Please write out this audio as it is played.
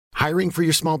Hiring for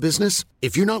your small business?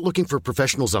 If you're not looking for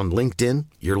professionals on LinkedIn,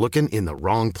 you're looking in the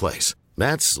wrong place.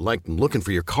 That's like looking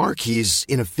for your car keys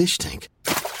in a fish tank.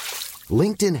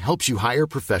 LinkedIn helps you hire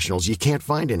professionals you can't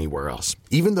find anywhere else,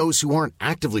 even those who aren't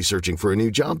actively searching for a new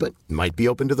job but might be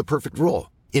open to the perfect role.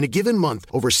 In a given month,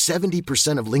 over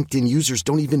 70% of LinkedIn users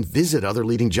don't even visit other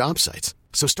leading job sites.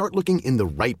 So start looking in the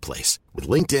right place. With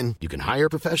LinkedIn, you can hire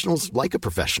professionals like a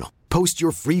professional. Post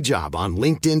your free job on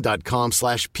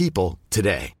linkedin.com/people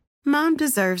today. Mom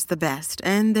deserves the best,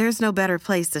 and there's no better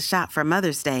place to shop for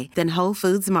Mother's Day than Whole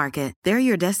Foods Market. They're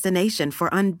your destination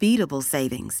for unbeatable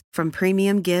savings, from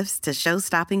premium gifts to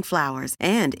show-stopping flowers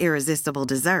and irresistible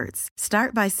desserts.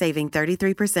 Start by saving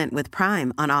 33% with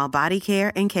Prime on all body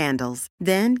care and candles.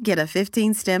 Then get a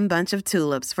 15-stem bunch of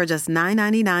tulips for just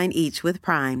 $9.99 each with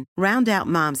Prime. Round out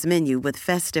Mom's menu with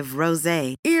festive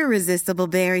rosé, irresistible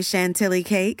berry chantilly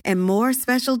cake, and more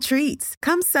special treats.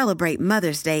 Come celebrate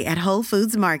Mother's Day at Whole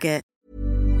Foods Market.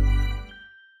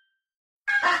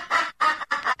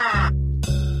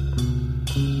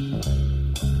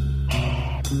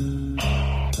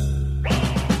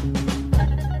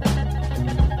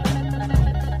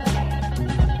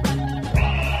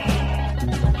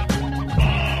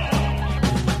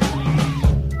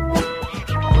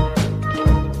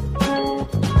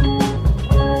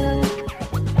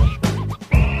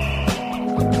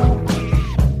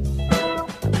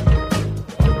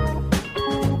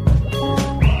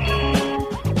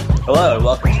 Hello, and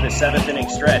welcome to the seventh inning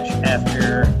stretch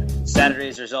after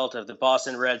Saturday's result of the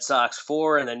Boston Red Sox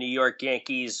 4 and the New York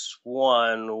Yankees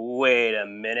 1. Wait a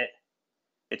minute.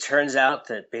 It turns out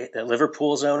that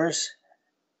Liverpool's owners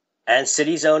and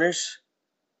City's owners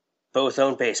both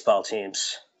own baseball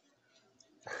teams.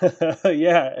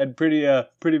 Yeah, and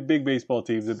pretty big baseball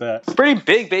teams at that. Pretty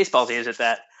big baseball teams at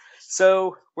that.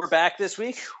 So we're back this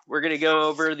week. We're going to go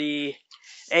over the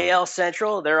AL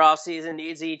Central, their offseason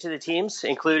needs each of the teams,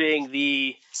 including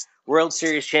the World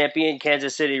Series champion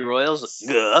Kansas City Royals.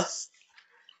 Gah.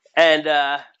 And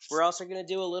we're also going to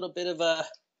do a little bit of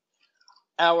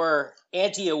our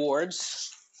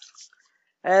anti-awards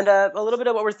and a little bit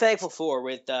of what we're thankful for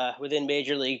within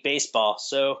Major League Baseball.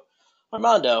 So,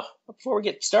 Armando, before we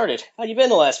get started, how you been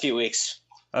the last few weeks?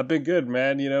 I've been good,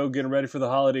 man. You know, getting ready for the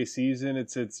holiday season.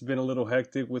 It's been a little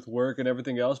hectic with work and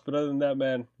everything else, but other than that,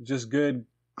 man, just good.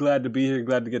 Glad to be here.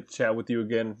 Glad to get to chat with you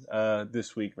again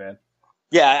this week, man.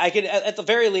 Yeah, I could. At the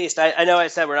very least, I know I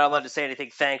said we're not allowed to say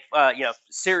anything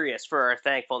serious for our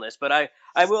thankfulness, but I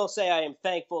will say I am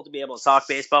thankful to be able to talk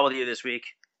baseball with you this week,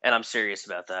 and I'm serious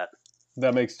about that.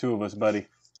 That makes two of us, buddy.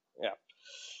 Yeah.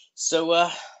 So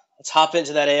let's hop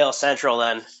into that AL Central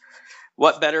then.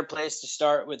 What better place to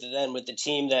start with than with the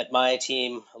team that my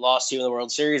team lost to in the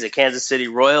World Series, the Kansas City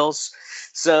Royals?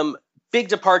 Some big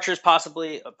departures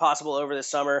possible over the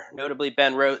summer, notably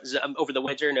over the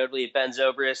winter, notably Ben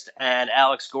Zobrist and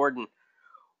Alex Gordon.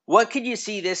 What could you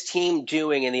see this team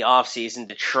doing in the offseason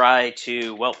to try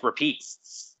to, repeat?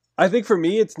 I think for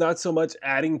me, it's not so much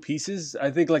adding pieces. I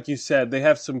think, like you said, they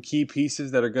have some key pieces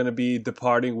that are going to be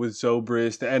departing with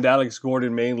Zobrist and Alex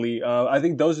Gordon mainly. I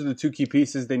think those are the two key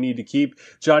pieces they need to keep.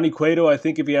 Johnny Cueto, I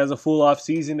think if he has a full off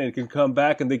season and can come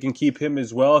back and they can keep him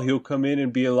as well, he'll come in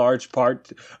and be a large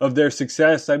part of their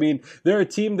success. I mean, they're a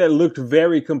team that looked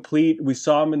very complete. We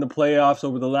saw them in the playoffs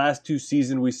over the last two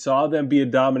seasons. We saw them be a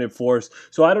dominant force.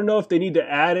 So I don't know if they need to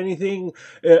add anything.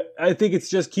 I think it's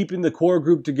just keeping the core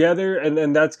group together,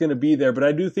 and that's going to be there. But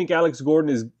I do think Alex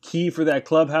Gordon is key for that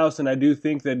clubhouse, and I do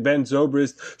think that Ben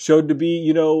Zobrist showed to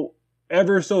be,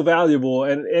 ever so valuable.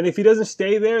 And if he doesn't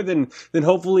stay there, then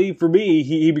hopefully for me,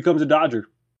 he becomes a Dodger.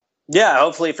 Yeah,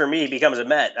 hopefully for me, he becomes a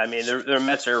Met. I mean, the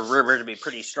Mets are rumored to be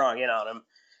pretty strong in on him,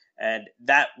 and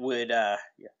that would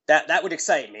that would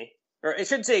excite me. Or it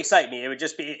shouldn't say excite me. It would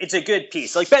just be, it's a good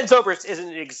piece. Like, Ben Zobrist isn't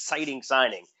an exciting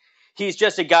signing. He's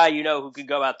just a guy, who can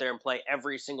go out there and play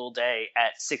every single day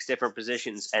at 6 different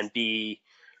positions and be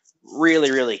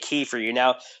really, really key for you.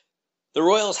 Now, the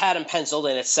Royals had him penciled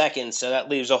in at second, so that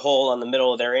leaves a hole on the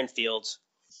middle of their infield.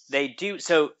 They do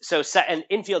and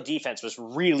infield defense was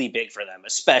really big for them,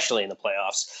 especially in the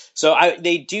playoffs. So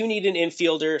they do need an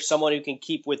infielder, someone who can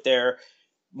keep with their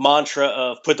mantra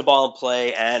of put the ball in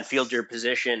play and field your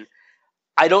position.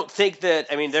 I don't think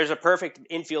there's a perfect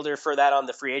infielder for that on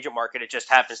the free agent market. It just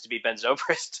happens to be Ben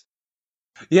Zobrist.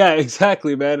 Yeah,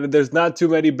 exactly, man. And there's not too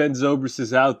many Ben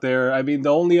Zobrists out there. I mean,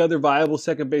 the only other viable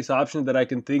second base option that I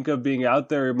can think of being out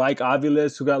there are Mike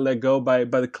Aviles, who got let go by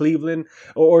the Cleveland,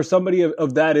 or somebody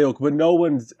of that ilk. But no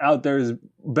one's out there is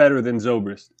better than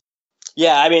Zobrist.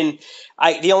 Yeah, I mean,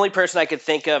 the only person I could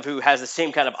think of who has the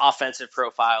same kind of offensive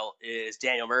profile is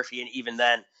Daniel Murphy, and even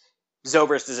then,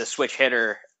 Zobrist is a switch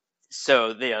hitter.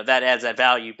 So, that adds that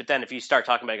value. But then if you start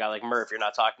talking about a guy like Murph, you're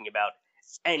not talking about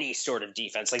any sort of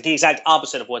defense, like the exact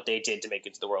opposite of what they did to make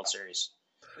it to the World Series.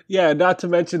 Yeah, not to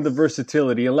mention the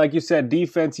versatility. And like you said,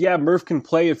 defense, yeah, Murph can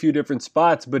play a few different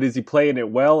spots, but is he playing it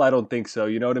well? I don't think so.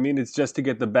 You know what I mean? It's just to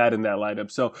get the bat in that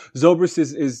lineup. So Zobrist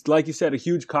is like you said, a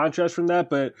huge contrast from that,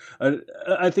 but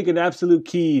I think an absolute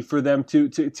key for them to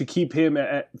keep him,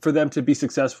 for them to be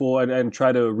successful and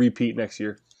try to repeat next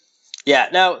year. Yeah.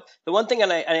 Now, the one thing,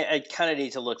 and I kind of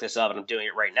need to look this up, and I'm doing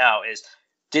it right now, is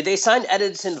did they sign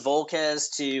Edinson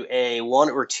Volquez to a 1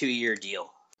 or 2 year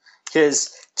deal?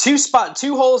 Because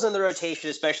two holes in the rotation,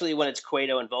 especially when it's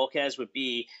Cueto and Volquez, would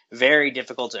be very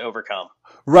difficult to overcome.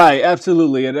 Right,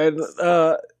 absolutely, and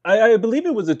I believe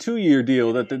it was a 2 year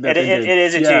deal that it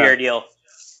is a 2 year deal.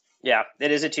 Yeah,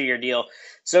 it is a 2 year deal.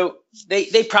 So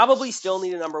they probably still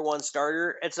need a number one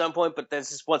starter at some point, but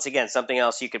this is once again something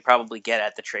else you could probably get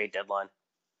at the trade deadline.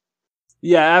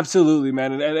 Yeah, absolutely,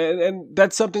 man, and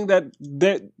that's something that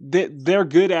they're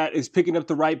good at, is picking up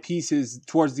the right pieces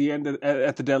towards the end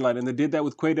at the deadline, and they did that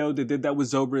with Cueto, they did that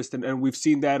with Zobrist, and we've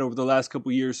seen that over the last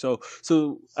couple of years.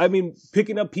 So I mean,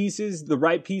 picking up pieces, the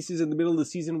right pieces in the middle of the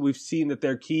season, we've seen that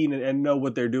they're keen and know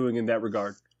what they're doing in that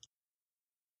regard.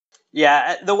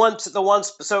 Yeah, the ones.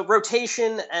 So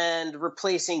rotation and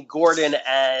replacing Gordon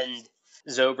and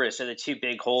Zobrist are the two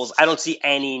big holes. I don't see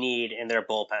any need in their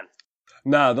bullpen.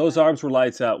 Nah, those arms were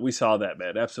lights out. We saw that,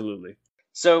 man. Absolutely.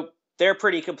 So they're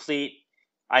pretty complete.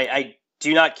 I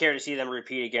do not care to see them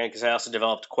repeat again because I also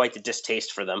developed quite the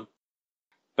distaste for them.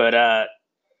 But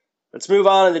let's move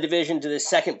on in the division to the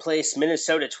second place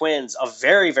Minnesota Twins. A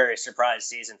very, very surprise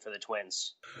season for the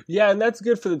Twins. Yeah, and that's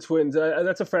good for the Twins.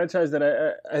 That's a franchise that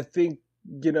I think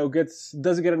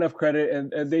doesn't get enough credit,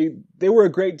 and they were a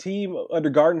great team under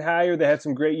Gardenhire. They had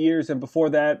some great years, and before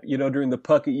that, during the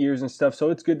Puckett years and stuff. So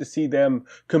it's good to see them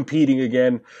competing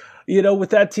again.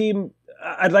 With that team,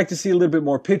 I'd like to see a little bit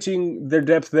more pitching. Their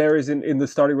depth there isn't in the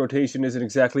starting rotation isn't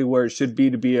exactly where it should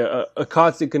be to be a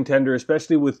constant contender,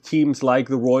 especially with teams like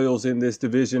the Royals in this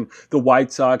division, the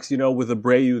White Sox, with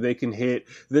Abreu they can hit.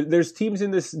 There's teams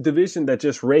in this division that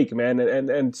just rake, man.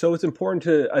 And so it's important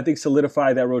to, I think,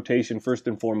 solidify that rotation first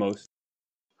and foremost.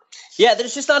 Yeah,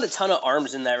 there's just not a ton of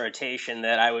arms in that rotation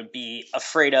that I would be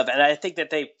afraid of. And I think that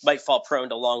they might fall prone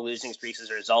to long losing streaks as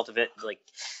a result of it.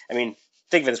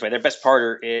 Think of it this way: their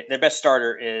best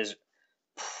starter is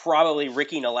probably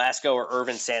Ricky Nolasco or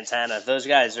Irvin Santana. Those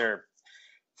guys are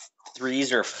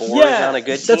 3s or 4s on a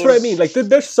good team. That's what I mean. Like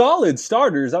they're solid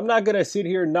starters. I'm not gonna sit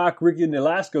here and knock Ricky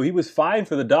Nolasco. He was fine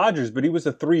for the Dodgers, but he was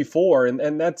a 3-4,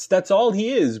 and that's all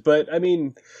he is. But I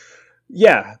mean,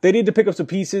 yeah, they need to pick up some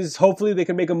pieces. Hopefully, they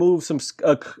can make a move,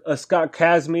 a Scott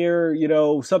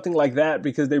Kazmir, something like that,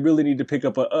 because they really need to pick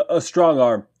up a strong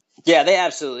arm. Yeah, they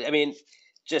absolutely. I mean,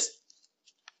 just.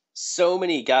 So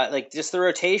many guys, like just the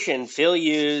rotation, Phil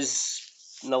Hughes,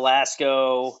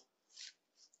 Nolasco,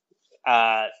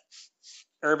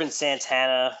 Irvin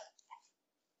Santana,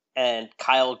 and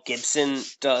Kyle Gibson.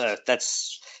 None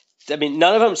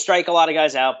of them strike a lot of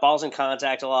guys out. Balls in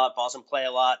contact a lot, balls in play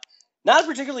a lot. Not a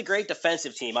particularly great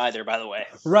defensive team either, by the way.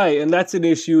 Right, and that's an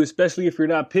issue, especially if you're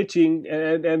not pitching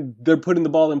and they're putting the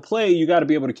ball in play. You got to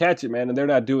be able to catch it, man, and they're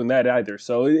not doing that either.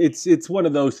 So it's one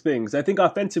of those things. I think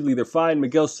offensively they're fine.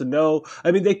 Miguel Sano,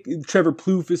 Trevor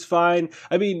Plouffe is fine.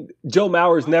 I mean, Joe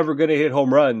Mauer's never going to hit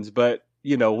home runs, but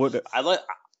what?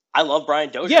 I love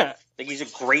Brian Dozier. Yeah. I think he's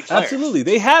a great player. Absolutely.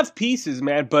 They have pieces,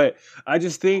 man, but I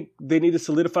just think they need to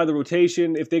solidify the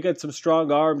rotation. If they got some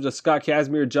strong arms, a Scott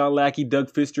Kazmir, John Lackey,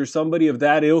 Doug Fister, somebody of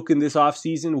that ilk in this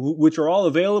offseason, which are all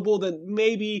available, then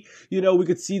maybe, we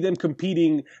could see them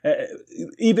competing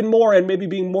even more and maybe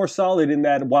being more solid in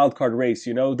that wild card race.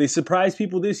 They surprised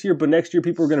people this year, but next year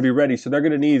people are going to be ready. So they're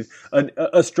going to need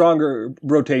a stronger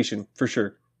rotation for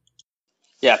sure.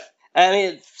 Yeah. I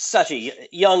mean, it's such a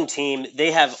young team.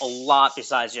 They have a lot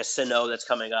besides just Sano that's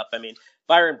coming up. I mean,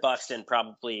 Byron Buxton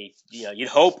probably, you'd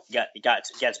hope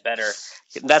gets better.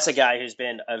 That's a guy who's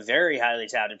been a very highly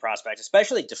touted prospect,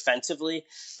 especially defensively,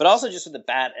 but also just with the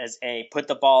bat as a put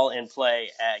the ball in play,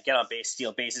 get on base,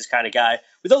 steal bases kind of guy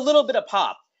with a little bit of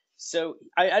pop. So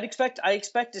I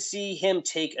expect to see him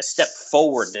take a step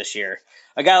forward this year.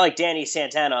 A guy like Danny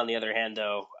Santana, on the other hand,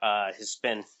 though, has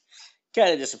been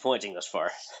kind of disappointing thus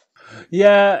far.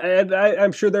 Yeah, and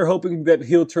I'm sure they're hoping that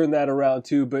he'll turn that around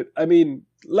too. But I mean,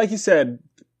 like you said,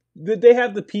 they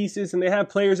have the pieces and they have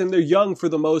players and they're young for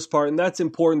the most part. And that's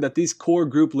important that this core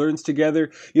group learns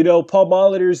together. Paul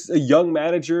Molitor's a young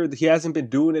manager. He hasn't been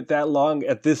doing it that long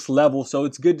at this level. So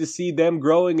it's good to see them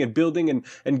growing and building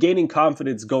and gaining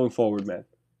confidence going forward, man.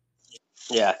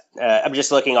 Yeah. I'm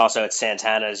just looking also at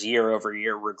Santana's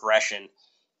year-over-year regression.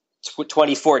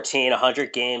 2014,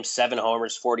 100 games, 7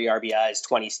 homers, 40 RBIs,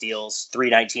 20 steals,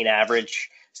 319 average,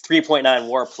 3.9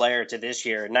 WAR player to this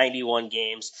year, 91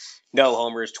 games, no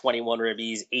homers, 21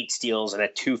 ribbies, 8 steals, and a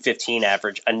 215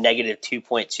 average, a negative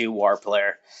 2.2 WAR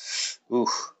player. Ooh,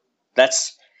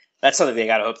 that's something they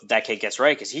got to hope that kid gets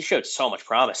right because he showed so much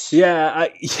promise.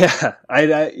 I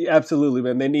absolutely,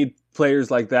 man. They need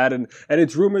players like that, and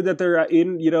it's rumored that they're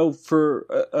in, for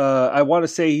I want to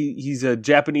say he's a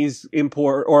Japanese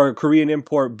import or a Korean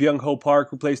import, Byung-ho Park,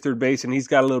 who plays third base, and he's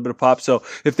got a little bit of pop. So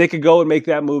if they could go and make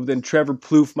that move, then Trevor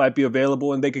Plouffe might be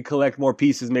available, and they could collect more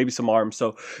pieces, maybe some arms.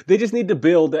 So they just need to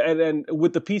build, and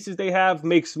with the pieces they have,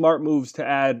 make smart moves to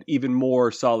add even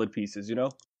more solid pieces.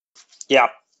 Yeah,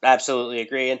 absolutely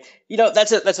agree. And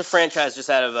that's a franchise just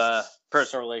out of a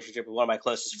personal relationship with one of my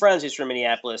closest friends who's from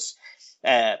Minneapolis.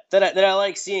 That I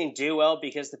like seeing do well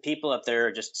because the people up there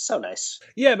are just so nice.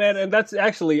 Yeah, man, and that's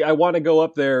actually, I want to go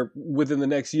up there within the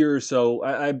next year or so.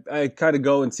 I kind of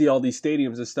go and see all these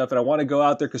stadiums and stuff, and I want to go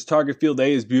out there because Target Field,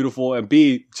 A, is beautiful, and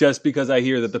B, just because I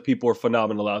hear that the people are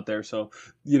phenomenal out there. So,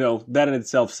 that in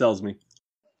itself sells me.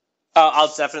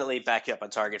 I'll definitely back you up on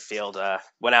Target Field.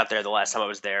 Went out there the last time I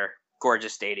was there.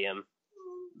 Gorgeous stadium.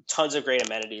 Tons of great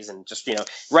amenities and just,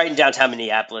 right in downtown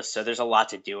Minneapolis. So there's a lot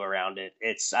to do around it.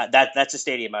 It's that's a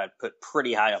stadium I'd put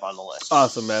pretty high up on the list.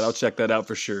 Awesome, man. I'll check that out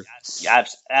for sure. Yeah,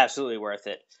 absolutely worth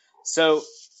it. So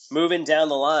moving down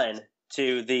the line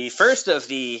to the first of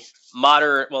the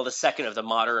the second of the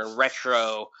modern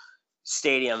retro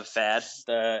stadium fad,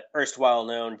 the erstwhile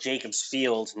known Jacobs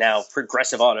Field, now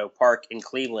Progressive Auto Park in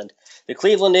Cleveland. The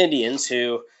Cleveland Indians,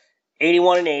 who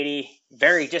 81-80,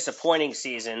 very disappointing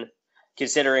season,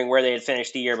 considering where they had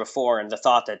finished the year before and the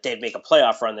thought that they'd make a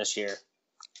playoff run this year.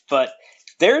 But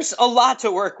there's a lot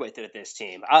to work with this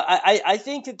team. I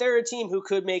think that they're a team who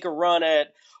could make a run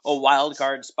at a wild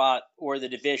card spot or the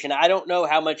division. I don't know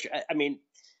how much. I mean,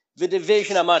 the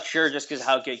division, I'm not sure just because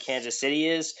how good Kansas City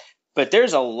is. But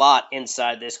there's a lot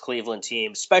inside this Cleveland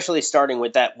team, especially starting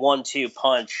with that 1-2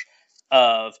 punch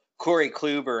of Corey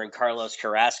Kluber and Carlos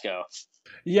Carrasco.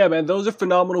 Yeah, man, those are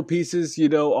phenomenal pieces,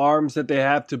 arms that they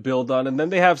have to build on. And then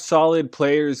they have solid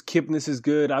players. Kipnis is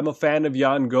good. I'm a fan of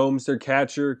Yan Gomes, their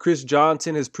catcher. Chris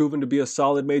Johnson has proven to be a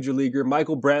solid major leaguer.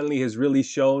 Michael Brantley has really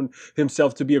shown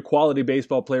himself to be a quality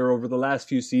baseball player over the last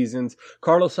few seasons.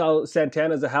 Carlos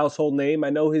Santana is a household name.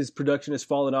 I know his production has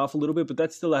fallen off a little bit, but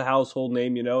that's still a household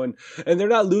name, and they're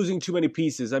not losing too many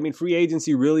pieces. I mean, free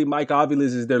agency, really, Mike Aviles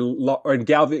is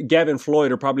and Gavin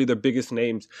Floyd are probably their biggest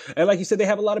names. And like you said, they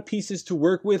have a lot of pieces to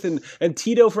work with, and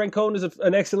Tito Francone is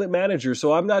an excellent manager,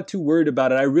 so I'm not too worried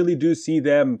about it. I really do see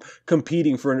them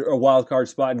competing for a wild card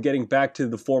spot and getting back to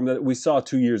the form that we saw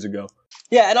 2 years ago.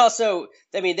 Yeah, and also,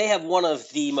 I mean, they have one of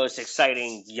the most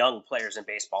exciting young players in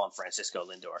baseball in Francisco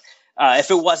Lindor.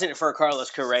 If it wasn't for Carlos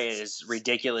Correa's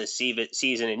ridiculous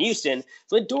season in Houston,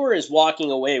 Lindor is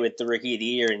walking away with the Rookie of the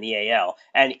Year in the AL,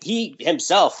 and he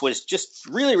himself was just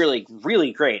really, really,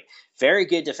 really great. Very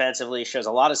good defensively, shows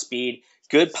a lot of speed,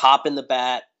 good pop in the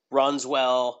bat, runs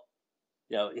well.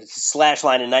 His slash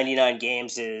line in 99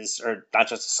 games is, or not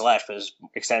just a slash, but his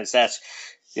extended stats.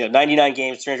 99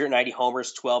 games, 390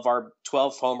 homers, 12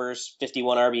 homers,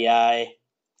 51 RBI,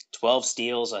 12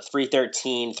 steals, a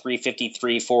 313,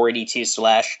 353, 482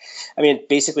 slash. I mean,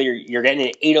 basically, you're getting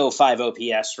an 805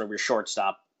 OPS from your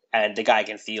shortstop, and the guy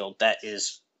can field. That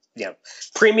is,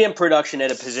 premium production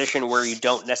at a position where you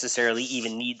don't necessarily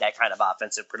even need that kind of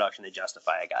offensive production to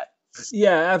justify a guy.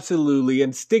 Yeah, absolutely.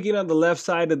 And sticking on the left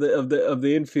side of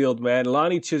the infield, man,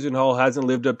 Lonnie Chisenhall hasn't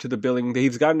lived up to the billing.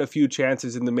 He's gotten a few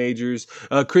chances in the majors.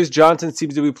 Chris Johnson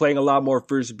seems to be playing a lot more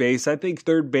first base. I think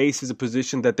third base is a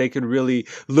position that they could really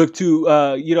look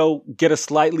to, get a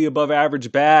slightly above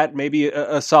average bat, maybe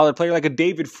a solid player like a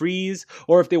David Freese,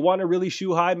 or if they want to really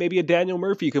shoot high, maybe a Daniel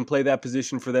Murphy can play that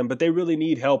position for them. But they really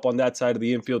need help on that side of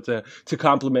the infield to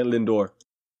complement Lindor.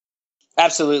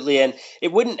 Absolutely, and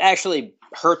it wouldn't actually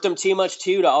hurt them too much,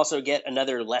 to also get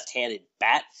another left-handed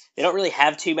bat. They don't really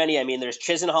have too many. I mean, there's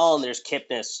Chisenhall and there's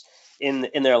Kipnis in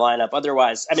their lineup.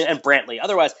 Otherwise, and Brantley.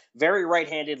 Otherwise, very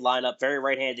right-handed lineup, very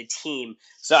right-handed team.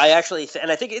 So I actually, and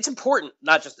I think it's important,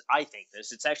 not just I think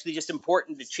this, it's actually just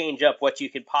important to change up what you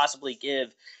could possibly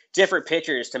give different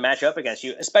pitchers to match up against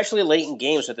you, especially late in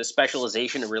games with the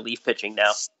specialization in relief pitching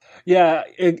now. Yeah,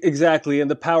 exactly. And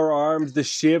the power arms, the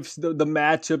shifts, the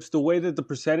matchups, the way that the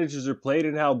percentages are played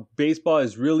and how baseball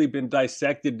has really been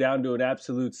dissected down to an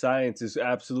absolute science is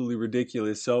absolutely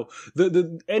ridiculous. So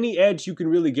any edge you can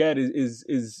really get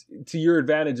is to your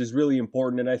advantage is really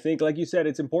important. And I think, like you said,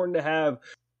 it's important to have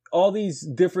all these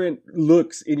different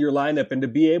looks in your lineup, and to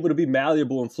be able to be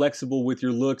malleable and flexible with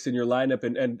your looks in your lineup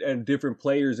and different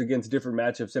players against different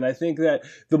matchups. And I think that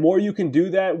the more you can do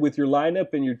that with your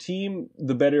lineup and your team,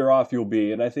 the better off you'll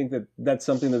be. And I think that that's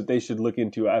something that they should look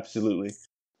into. Absolutely.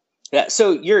 Yeah.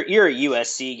 So you're a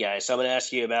USC guy, so I'm going to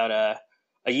ask you about a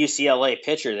UCLA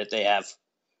pitcher that they have.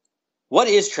 What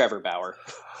is Trevor Bauer?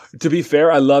 To be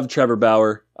fair, I love Trevor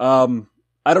Bauer.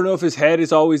 I don't know if his head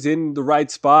is always in the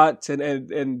right spots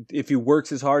and if he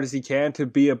works as hard as he can to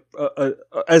be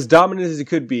as dominant as he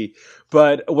could be.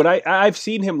 But when I've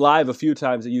seen him live a few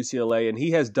times at UCLA, and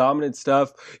he has dominant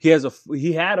stuff. He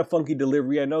had a funky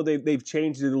delivery. I know they've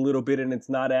changed it a little bit and it's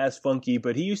not as funky,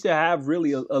 but he used to have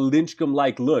really a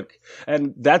Lynchcomb-like look.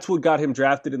 And that's what got him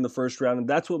drafted in the first round, and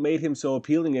that's what made him so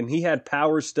appealing. And he had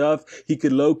power stuff. He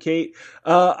could locate.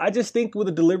 I just think with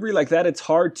a delivery like that, it's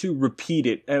hard to repeat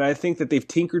it. And I think that they've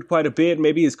tinkered quite a bit.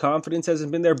 Maybe his confidence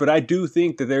hasn't been there, but I do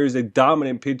think that there is a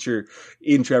dominant pitcher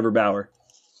in Trevor Bauer.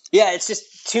 Yeah, it's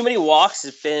just too many walks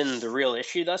has been the real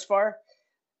issue thus far.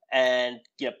 And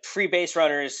free base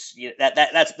runners,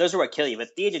 those are what kill you. But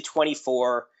at the age of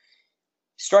 24,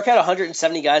 struck out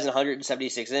 170 guys in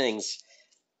 176 innings.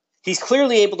 He's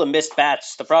clearly able to miss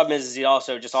bats. The problem is he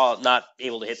also just not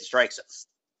able to hit the strike zone.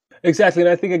 Exactly, and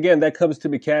I think again that comes to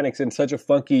mechanics and such a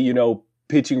funky,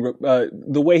 pitching.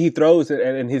 The way he throws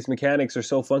and his mechanics are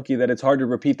so funky that it's hard to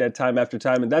repeat that time after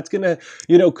time, and that's gonna,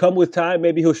 come with time.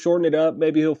 Maybe he'll shorten it up,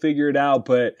 maybe he'll figure it out.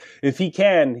 But if he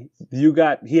can,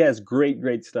 he has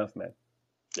great stuff, man.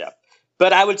 Yeah,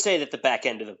 but I would say that the back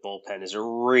end of the bullpen is a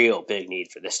real big need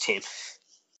for this team.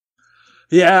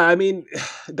 Yeah, I mean,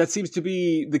 that seems to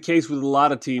be the case with a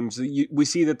lot of teams. We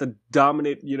see that the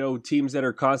dominant, teams that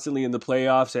are constantly in the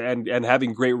playoffs and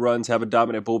having great runs have a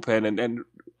dominant bullpen. And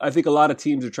I think a lot of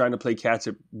teams are trying to play catch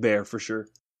up there for sure.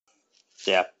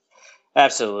 Yeah,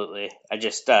 absolutely. I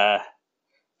just, I'm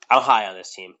high on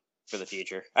this team for the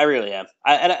future. I really am.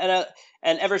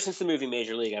 And ever since the movie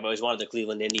Major League, I've always wanted the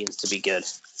Cleveland Indians to be good.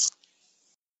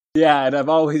 Yeah, and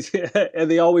and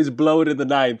they always blow it in the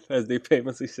ninth, as they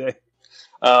famously say.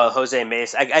 Jose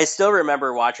Mesa. I still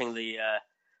remember watching the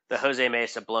Jose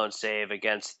Mesa blown save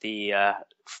against the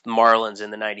Marlins in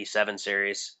the '97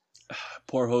 series.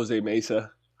 Poor Jose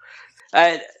Mesa.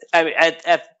 I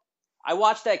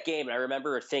watched that game and I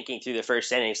remember thinking through the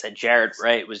first innings that Jared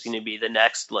Wright was going to be the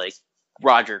next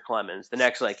Roger Clemens, the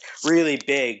next really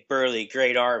big, burly,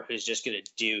 great arm who's just going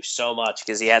to do so much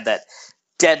because he had that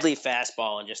deadly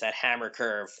fastball and just that hammer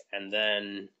curve, and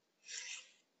then.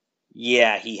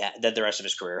 Yeah, that the rest of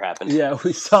his career happened. Yeah,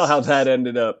 we saw how that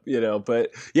ended up,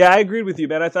 But yeah, I agreed with you,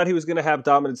 man. I thought he was going to have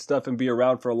dominant stuff and be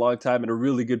around for a long time and a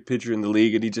really good pitcher in the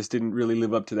league, and he just didn't really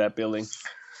live up to that billing.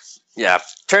 Yeah,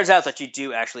 turns out that you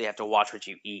do actually have to watch what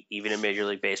you eat, even in Major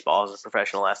League Baseball as a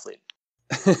professional athlete.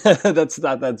 That's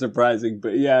not that surprising,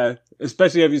 but yeah,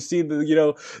 especially have you seen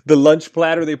the lunch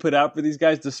platter they put out for these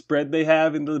guys, the spread they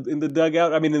have in the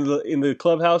dugout? I mean, in the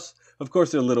clubhouse. Of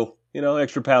course, they're little,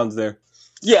 extra pounds there.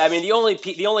 Yeah, I mean the only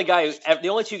two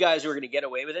guys who are going to get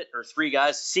away with it, or three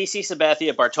guys: CC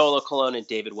Sabathia, Bartolo Colon, and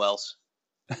David Wells.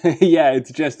 Yeah,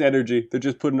 it's just energy. They're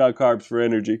just putting out carbs for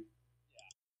energy.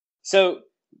 So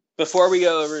before we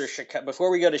go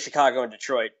to Chicago and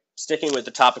Detroit, sticking with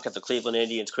the topic of the Cleveland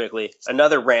Indians quickly,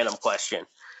 another random question: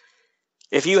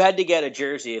 if you had to get a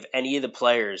jersey of any of the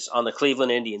players on the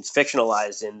Cleveland Indians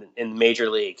fictionalized in Major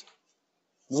League,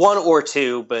 one or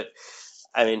two, but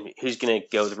I mean, who's going to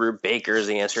go with Rube Baker is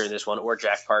the answer in this one, or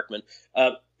Jack Parkman.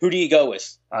 Who do you go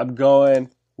with? I'm going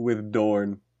with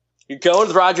Dorn. You're going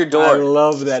with Roger Dorn. I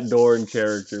love that Dorn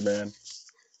character, man.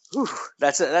 Whew,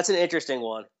 that's an interesting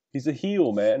one. He's a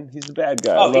heel, man. He's the bad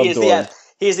guy. Oh, he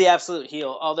is the absolute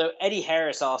heel. Although Eddie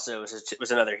Harris also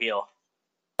was another heel.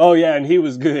 Oh yeah, and he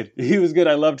was good. He was good.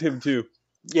 I loved him too.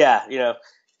 Yeah,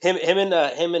 him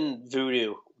and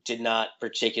Voodoo did not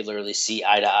particularly see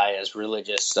eye to eye as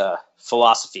religious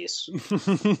philosophies.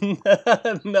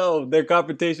 No, their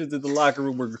confrontations in the locker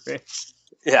room were great.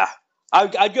 Yeah.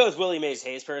 I'd go with Willie Mays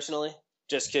Hayes personally,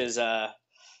 just because...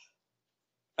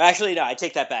 Actually, no, I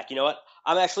take that back. You know what?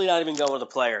 I'm actually not even going with a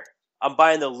player. I'm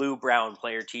buying the Lou Brown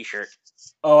player t-shirt.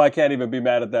 Oh, I can't even be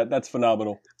mad at that. That's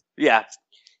phenomenal. Yeah.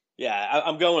 Yeah,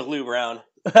 I'm going with Lou Brown.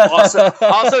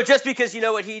 Also, just because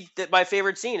my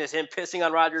favorite scene is him pissing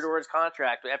on Roger Dorn's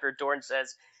contract after Dorn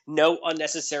says no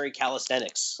unnecessary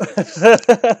calisthenics.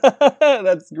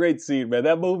 That's a great scene, man.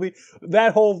 That movie,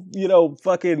 that whole,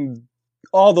 fucking,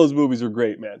 all those movies are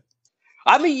great, man.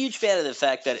 I'm a huge fan of the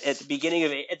fact that at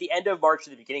the end of March to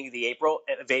the beginning of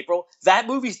April, that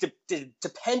movie's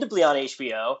dependably on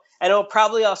HBO, and it'll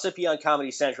probably also be on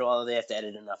Comedy Central, although they have to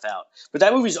edit enough out. But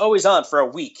that movie's always on for a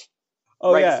week.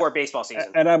 before baseball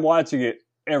season. And I'm watching it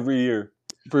every year,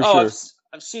 for sure.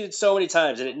 I've seen it so many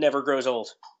times, and it never grows old.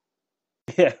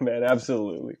 Yeah, man,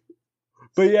 absolutely.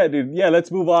 But yeah, dude,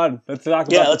 let's move on. Let's talk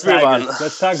about the Tigers.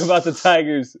 Let's talk about the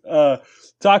Tigers.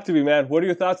 Talk to me, man. What are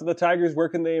your thoughts on the Tigers? Where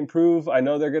can they improve? I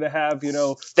know they're going to have,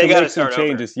 they got to start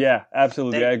changes. Over. Yeah,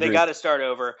 absolutely. I agree. They got to start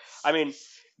over. I mean,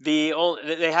 they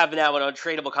have now an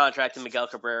untradeable contract in Miguel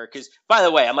Cabrera. Because, by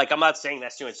the way, I'm not saying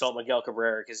that's to insult Miguel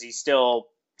Cabrera because he's still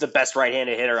the best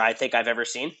right-handed hitter I think I've ever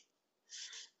seen.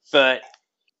 But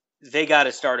they got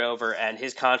to start over, and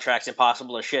his contract's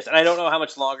impossible to shift. And I don't know how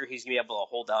much longer he's going to be able to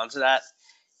hold on to that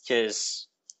because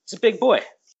he's a big boy.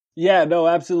 Yeah, no,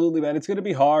 absolutely, man. It's going to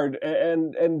be hard.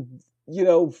 And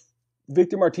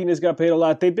Victor Martinez got paid a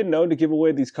lot. They've been known to give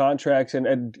away these contracts.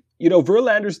 And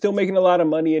Verlander's still making a lot of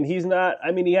money. And he's not,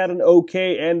 he had an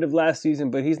okay end of last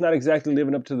season, but he's not exactly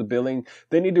living up to the billing.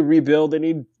 They need to rebuild. They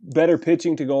need better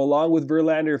pitching to go along with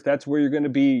Verlander if that's where you're going to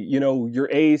be, your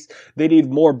ace. They need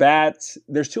more bats.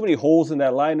 There's too many holes in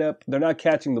that lineup. They're not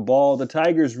catching the ball. The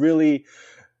Tigers really,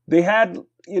 they had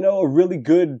a really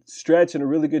good stretch and a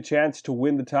really good chance to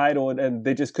win the title, and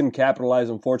they just couldn't capitalize,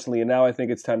 unfortunately. And now I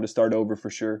think it's time to start over for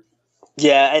sure.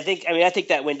 Yeah, I think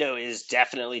that window is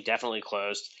definitely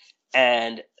closed.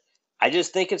 And I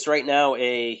just think it's right now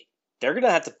they're going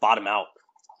to have to bottom out.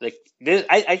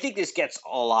 I think this gets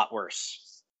a lot worse.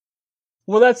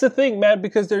 Well, that's the thing, man,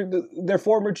 because their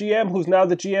former GM, who's now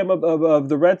the GM of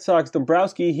the Red Sox,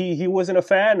 Dombrowski, he wasn't a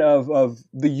fan of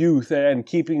the youth and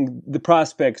keeping the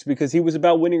prospects because he was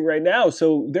about winning right now.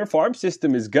 So their farm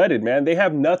system is gutted, man. They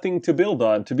have nothing to build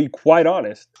on, to be quite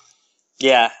honest.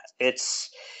 Yeah, it's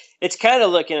kind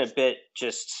of looking a bit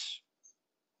just...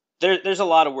 There's a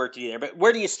lot of work to do there, but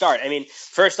where do you start?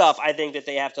 First off, I think that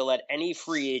they have to let any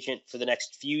free agent for the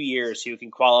next few years who can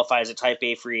qualify as a Type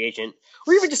A free agent,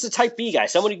 or even just a Type B guy,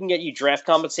 someone who can get you draft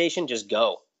compensation, just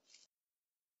go.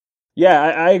 Yeah,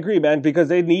 I agree, man, because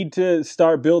they need to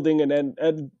start building,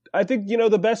 and I think,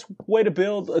 the best way to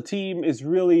build a team is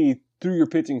really through your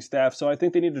pitching staff. So I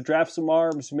think they need to draft some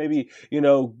arms, maybe,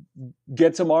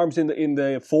 get some arms in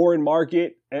the foreign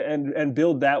market and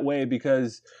build that way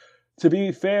because... To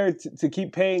be fair, to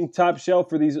keep paying top shelf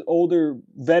for these older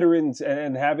veterans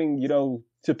and having,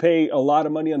 to pay a lot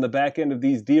of money on the back end of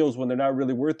these deals when they're not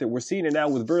really worth it. We're seeing it now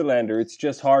with Verlander. It's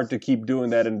just hard to keep doing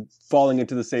that and falling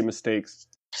into the same mistakes.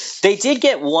 They did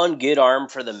get one good arm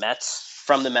from the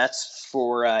Mets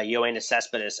for Yoenis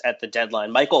Cespedes at the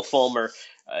deadline. Michael Fulmer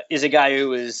is a guy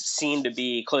who is seen to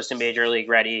be close to major league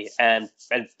ready and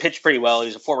pitched pretty well. He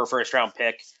was a former first-round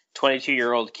pick,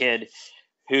 22-year-old kid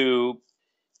who...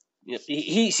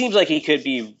 He seems like he could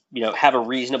be, have a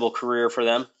reasonable career for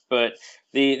them, but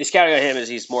the scouting on him is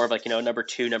he's more of like, number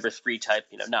 2, number 3 type,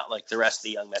 not like the rest of the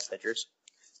young Mets pitchers.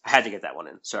 I had to get that one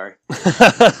in. Sorry.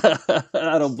 I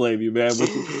don't blame you, man.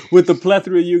 With the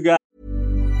plethora you got.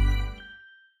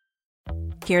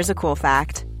 Here's a cool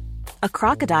fact. A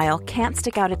crocodile can't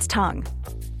stick out its tongue.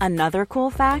 Another cool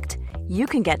fact, you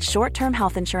can get short-term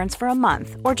health insurance for a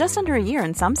month or just under a year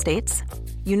in some states.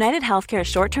 United Healthcare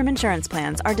short-term insurance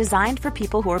plans are designed for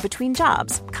people who are between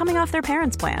jobs, coming off their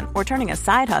parents' plan, or turning a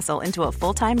side hustle into a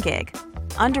full-time gig.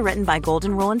 Underwritten by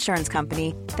Golden Rule Insurance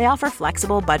Company, they offer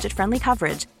flexible, budget-friendly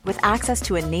coverage with access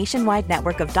to a nationwide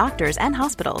network of doctors and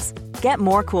hospitals. Get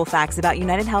more cool facts about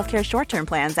United Healthcare short-term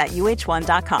plans at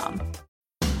uh1.com.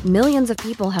 Millions of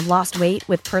people have lost weight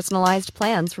with personalized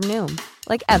plans from Noom.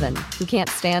 Like Evan, who can't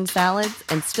stand salads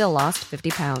and still lost 50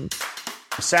 pounds.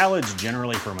 Salads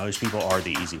generally for most people are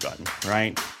the easy button,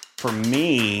 right? For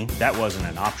me, that wasn't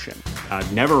an option. I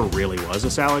never really was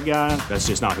a salad guy. That's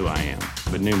just not who I am.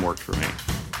 But Noom worked for me.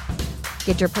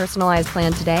 Get your personalized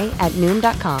plan today at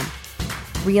Noom.com.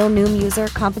 Real Noom user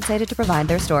compensated to provide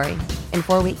their story. In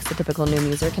 4 weeks, the typical Noom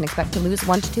user can expect to lose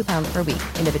 1 to 2 pounds per week.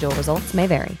 Individual results may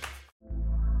vary.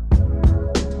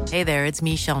 Hey there, it's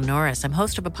Michelle Norris. I'm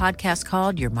host of a podcast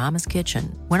called Your Mama's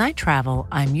Kitchen. When I travel,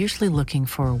 I'm usually looking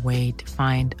for a way to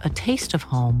find a taste of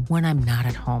home when I'm not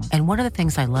at home. And one of the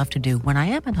things I love to do when I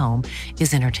am at home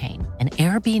is entertain. And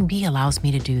Airbnb allows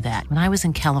me to do that. When I was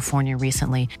in California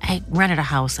recently, I rented a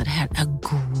house that had a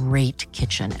great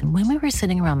kitchen. And when we were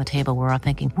sitting around the table, we were all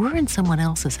thinking, we're in someone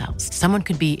else's house. Someone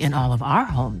could be in all of our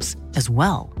homes as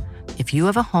well. If you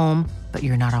have a home, but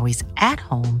you're not always at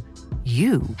home,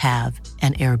 you have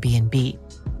an Airbnb.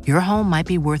 Your home might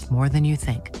be worth more than you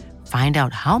think. Find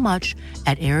out how much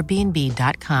at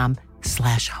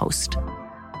airbnb.com/host.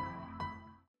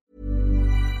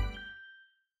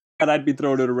 And I'd be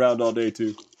throwing it around all day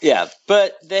too. Yeah,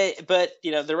 but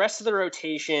the rest of the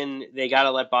rotation, they got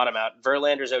to let bottom out.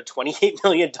 Verlander's owed $28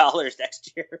 million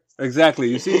next year. Exactly.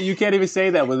 You see, you can't even say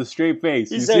that with a straight face.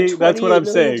 He's you see, that's what I'm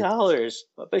saying.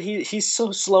 But he's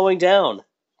so slowing down.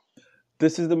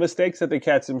 This is the mistakes that they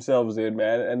catch themselves in,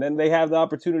 man. And then they have the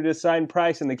opportunity to sign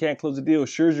Price, and they can't close a deal.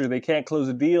 Scherzer, they can't close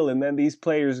a deal, and then these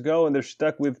players go, and they're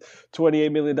stuck with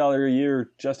 $28 million a year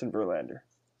Justin Verlander.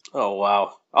 Oh,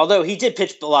 wow. Although he did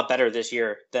pitch a lot better this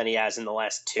year than he has in the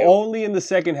last two. Only in the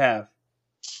second half.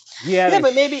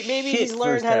 But maybe he's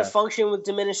learned how to function with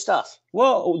diminished stuff.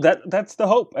 Well, that's the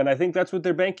hope, and I think that's what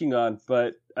they're banking on.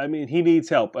 But, I mean, he needs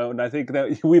help, and I think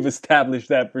that we've established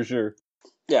that for sure.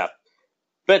 Yeah.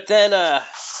 But then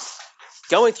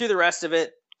going through the rest of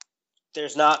it,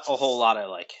 there's not a whole lot I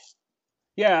like.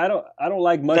 Yeah, I don't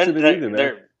like much of it either,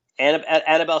 man.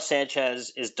 Anibal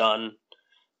Sanchez is done.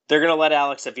 They're going to let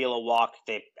Alex Avila walk.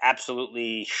 They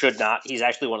absolutely should not. He's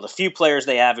actually one of the few players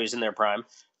they have who's in their prime,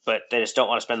 but they just don't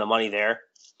want to spend the money there.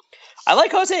 I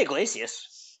like Jose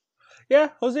Iglesias. Yeah,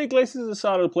 Jose Iglesias is a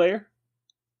solid player.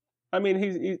 I mean,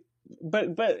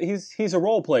 he's a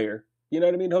role player. You know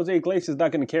what I mean? Jose Iglesias is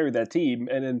not going to carry that team,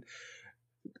 and then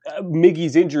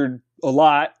Miggy's injured a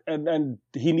lot, and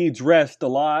he needs rest a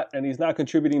lot, and he's not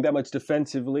contributing that much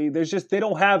defensively. They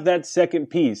don't have that second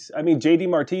piece. I mean, JD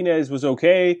Martinez was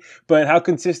okay, but how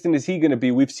consistent is he going to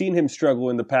be? We've seen him struggle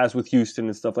in the past with Houston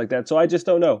and stuff like that. So I just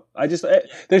don't know.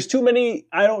 There's too many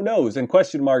I don't knows and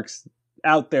question marks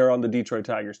out there on the Detroit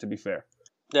Tigers, to be fair.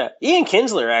 Yeah, Ian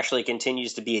Kinsler actually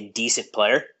continues to be a decent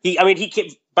player.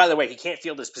 By the way, he can't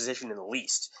field his position in the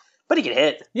least, but he can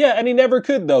hit. Yeah, and he never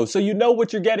could, though. So you know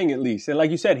what you're getting at least. And like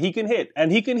you said, he can hit.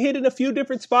 And he can hit in a few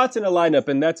different spots in a lineup,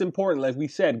 and that's important. Like we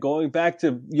said, going back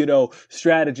to,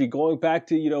 strategy, going back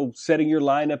to, setting your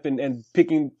lineup and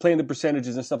playing the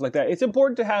percentages and stuff like that. It's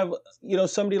important to have,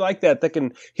 somebody like that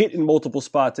can hit in multiple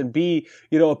spots and be,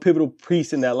 a pivotal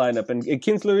piece in that lineup. And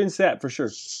Kinsler is that for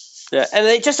sure. Yeah, and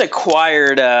they just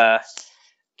acquired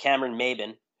Cameron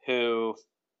Maybin, who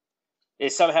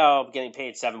is somehow getting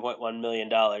paid $7.1 million,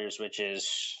 which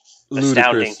is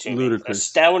astounding to me.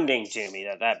 Astounding to me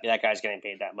that guy's getting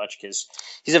paid that much because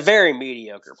he's a very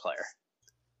mediocre player.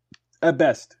 At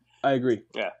best, I agree.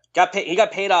 Yeah, he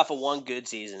got paid off of one good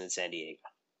season in San Diego.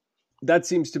 That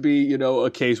seems to be,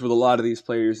 a case with a lot of these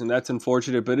players, and that's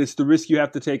unfortunate. But it's the risk you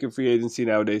have to take in free agency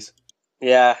nowadays.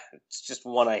 Yeah, it's just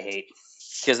one I hate.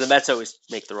 Because the Mets always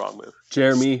make the wrong move.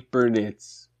 Jeremy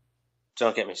Burnitz.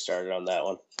 Don't get me started on that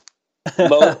one.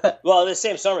 This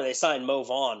same summer they signed Mo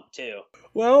Vaughn too.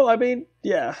 Well, I mean,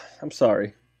 yeah. I'm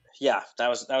sorry. Yeah, that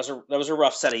was a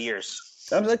rough set of years.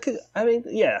 I'm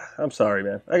sorry,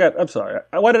 man. I'm sorry.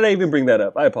 Why did I even bring that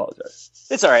up? I apologize.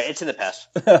 It's all right. It's in the past.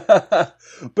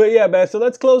 But yeah, man. So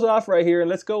let's close off right here and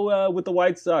let's go with the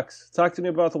White Sox. Talk to me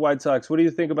about the White Sox. What do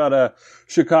you think about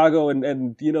Chicago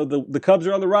and the Cubs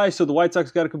are on the rise, so the White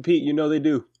Sox got to compete. They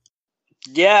do.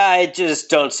 Yeah, I just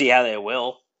don't see how they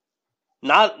will.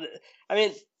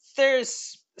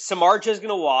 There's Samardzija's going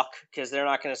to walk because they're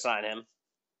not going to sign him.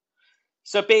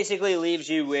 So it basically leaves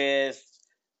you with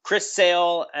Chris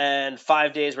Sale and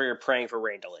 5 days where you're praying for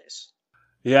rain delays.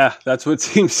 Yeah, that's what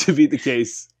seems to be the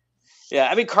case.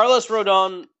 Yeah, Carlos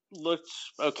Rodon looked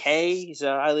okay. He's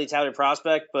a highly touted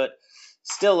prospect, but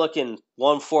still looking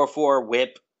 1.44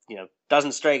 whip.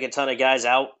 Doesn't strike a ton of guys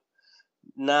out.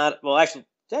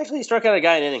 Actually, he struck out a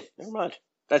guy in an inning. Never mind.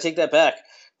 I take that back.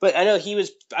 But I know he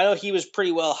was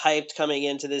pretty well hyped coming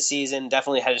into this season.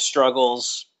 Definitely had his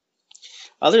struggles.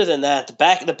 Other than that, the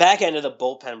back end of the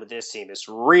bullpen with this team is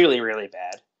really, really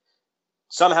bad.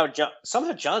 Somehow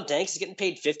John Danks is getting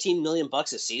paid $15 million a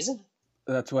season.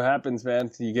 That's what happens,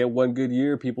 man. You get one good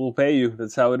year, people will pay you.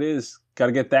 That's how it is. Got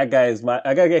to get that guy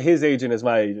I got to get his agent as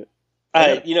my agent.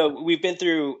 We've been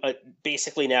through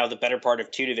basically now the better part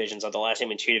of two divisions on the last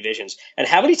name in two divisions. And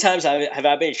how many times have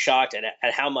I been shocked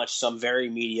at how much some very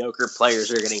mediocre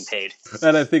players are getting paid?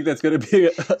 And I think that's going to be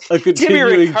a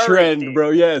continuing trend, bro.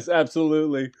 Yes,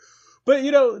 absolutely. But,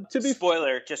 to be...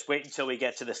 Spoiler, just wait until we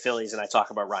get to the Phillies and I talk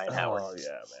about Ryan Howard. Oh, yeah,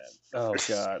 man. Oh,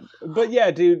 God. But,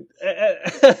 yeah, dude,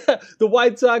 the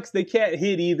White Sox, they can't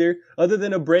hit either. Other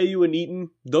than Abreu and Eaton,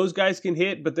 those guys can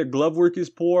hit, but their glove work is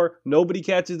poor. Nobody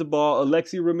catches the ball.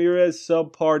 Alexi Ramirez,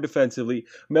 subpar defensively.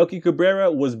 Melky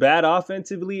Cabrera was bad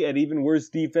offensively and even worse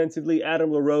defensively.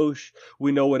 Adam LaRoche,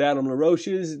 we know what Adam LaRoche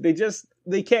is.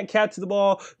 They can't catch the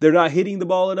ball. They're not hitting the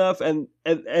ball enough. And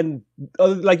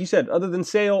like you said, other than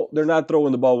Sale, they're not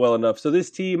throwing the ball well enough. So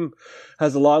this team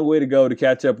has a long way to go to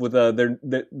catch up with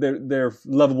their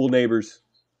lovable neighbors.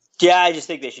 Yeah, I just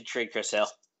think they should trade Chris Sale.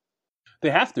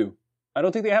 They have to. I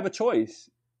don't think they have a choice.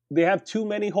 they have too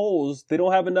many holes. They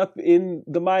don't have enough in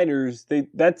the minors.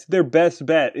 That's their best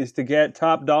bet, is to get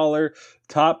top dollar,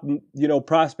 top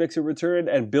prospects in return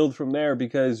and build from there,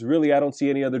 because really I don't see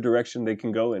any other direction they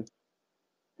can go in.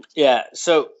 Yeah,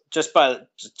 so just by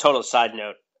total side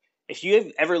note, if you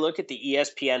have ever looked at the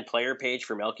ESPN player page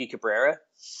for Melky Cabrera,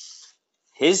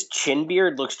 his chin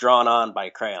beard looks drawn on by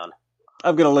crayon.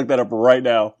 I'm going to look that up right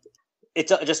now. It's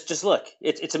just look.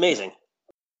 It's amazing.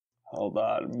 Hold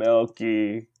on,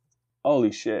 Melky.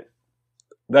 Holy shit.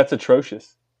 That's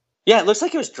atrocious. Yeah, it looks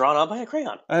like it was drawn on by a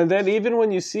crayon. And then even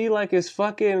when you see like his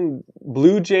fucking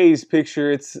Blue Jays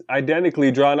picture, it's identically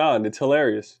drawn on. It's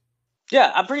hilarious.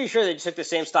 Yeah, I'm pretty sure they took the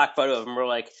same stock photo of him and were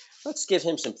like, let's give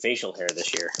him some facial hair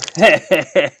this year.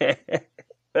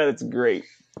 That's great.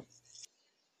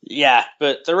 Yeah,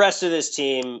 but the rest of this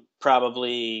team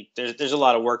probably there's a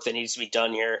lot of work that needs to be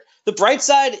done here. The bright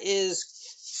side is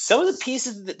some of the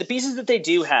pieces that they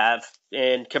do have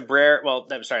in Cabrera. Well,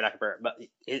 I'm sorry, not Cabrera, but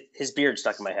his beard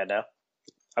stuck in my head now.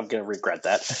 I'm gonna regret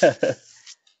that.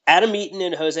 Adam Eaton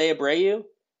and Jose Abreu,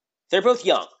 they're both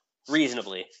young,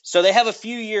 reasonably, so they have a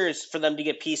few years for them to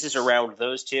get pieces around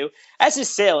those two. As is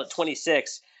Sale at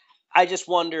 26. I just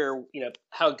wonder,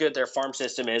 how good their farm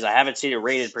system is. I haven't seen it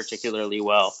rated particularly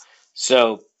well.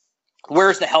 So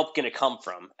where's the help going to come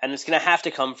from? And it's going to have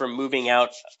to come from moving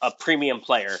out a premium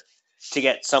player to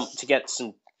get some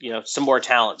more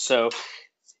talent. So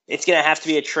it's going to have to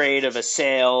be a trade of a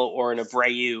Sale or an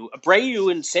Abreu.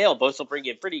 Abreu and Sale both will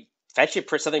fetch you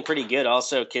something pretty good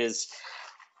also, because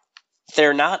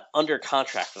they're not under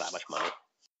contract for that much money.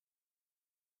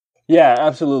 Yeah,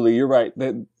 absolutely. You're right.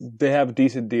 They have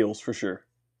decent deals for sure.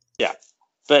 Yeah,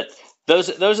 but those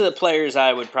are the players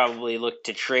I would probably look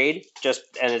to trade.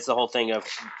 And it's the whole thing of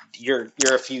you're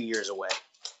a few years away.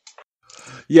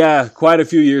 Yeah, quite a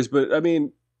few years. But I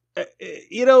mean,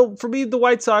 for me, the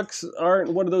White Sox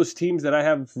aren't one of those teams that I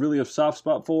have really a soft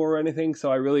spot for or anything.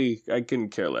 So I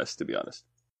couldn't care less, to be honest.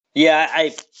 Yeah,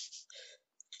 I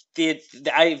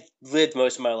lived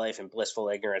most of my life in blissful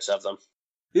ignorance of them.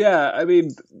 Yeah, I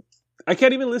mean, I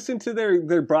can't even listen to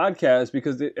their broadcast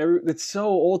because it's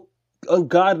so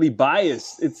ungodly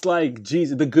biased. It's like,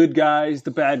 geez, the good guys,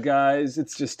 the bad guys.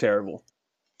 It's just terrible.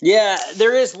 Yeah,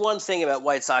 there is one thing about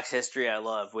White Sox history I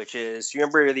love, which is, you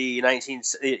remember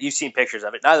you've seen pictures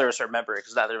of it. Neither of us remember it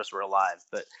because neither of us were alive,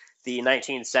 but the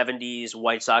 1970s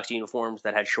White Sox uniforms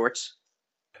that had shorts.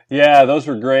 Yeah, those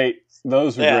were great.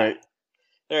 Great.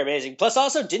 They're amazing. Plus,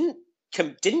 also, didn't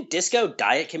Disco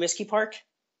die at Comiskey Park?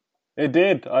 It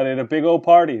did. I did a big old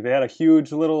party. They had a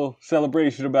huge little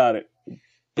celebration about it.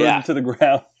 Burned it to the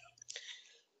ground.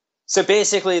 So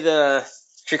basically, the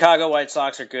Chicago White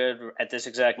Sox are good at this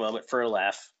exact moment for a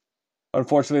laugh.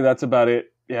 Unfortunately, that's about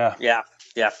it. Yeah.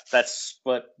 Yeah. That's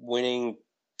what winning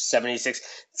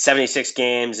 76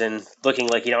 games and looking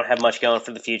like you don't have much going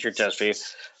for the future does for you.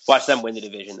 Watch them win the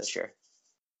division this year.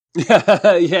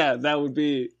 Yeah,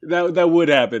 that would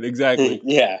happen. Exactly.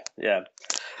 Yeah.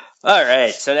 All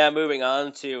right, so now moving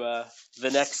on to the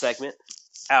next segment,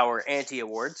 our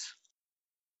anti-awards.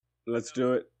 Let's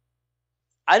do it.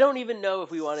 I don't even know if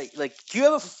we want to, do you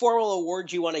have a formal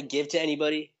award you want to give to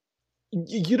anybody?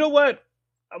 You know what?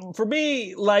 For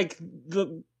me,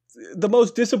 the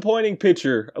most disappointing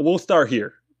pitcher, we'll start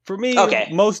here. For me,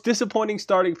 most disappointing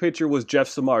starting pitcher was Jeff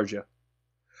Samardzija.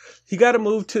 He got to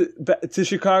move to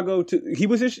Chicago.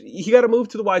 He got to move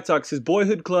to the White Sox, his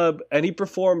boyhood club, and he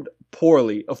performed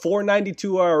poorly. A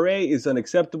 4.92 ERA is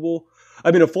unacceptable.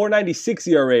 I mean, a 4.96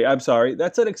 ERA. I'm sorry,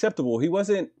 that's unacceptable. He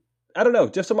wasn't. I don't know.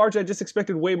 Jeff Samardzija, I just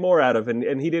expected way more out of,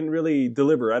 and he didn't really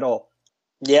deliver at all.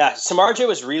 Yeah, Samardzija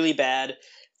was really bad.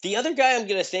 The other guy I'm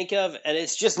going to think of, and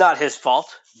it's just not his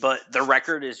fault, but the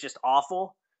record is just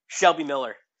awful. Shelby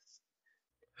Miller.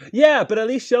 Yeah, but at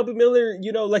least Shelby Miller,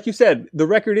 like you said, the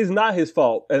record is not his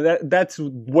fault. And that's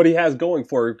what he has going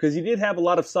for him, because he did have a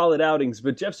lot of solid outings.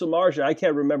 But Jeff Samardzija, I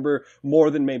can't remember more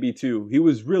than maybe two. He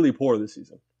was really poor this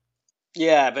season.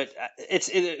 Yeah, but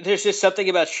there's just something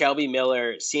about Shelby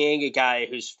Miller, seeing a guy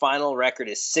whose final record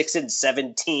is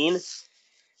 6-17.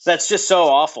 That's just so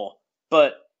awful.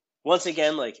 But once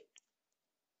again,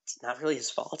 it's not really his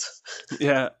fault.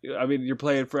 Yeah, I mean, you're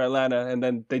playing for Atlanta, and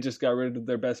then they just got rid of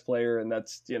their best player, and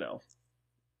that's,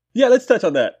 Yeah, let's touch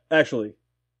on that, actually.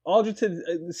 Aldrich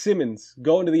Simmons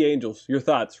going to the Angels. Your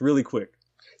thoughts, really quick.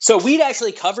 So we'd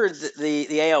actually covered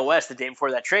the AL West the day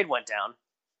before that trade went down.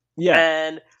 Yeah.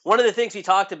 And one of the things we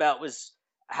talked about was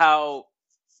how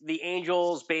the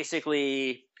Angels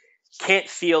basically can't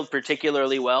field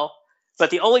particularly well.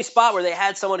 But the only spot where they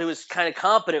had someone who was kind of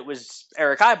competent was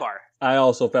Eric Ibar. I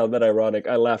also found that ironic.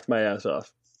 I laughed my ass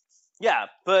off. Yeah,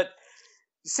 but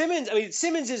Simmons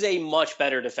is a much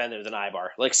better defender than Ibar.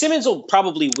 Like, Simmons will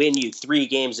probably win you 3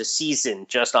 games a season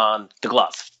just on the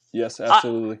glove. Yes,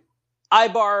 absolutely.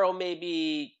 Ibar will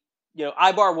maybe,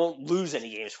 Ibar won't lose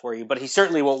any games for you, but he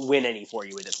certainly won't win any for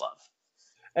you with his glove.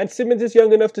 And Simmons is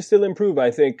young enough to still improve, I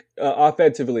think,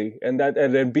 offensively, and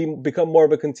then become more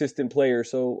of a consistent player.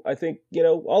 So I think,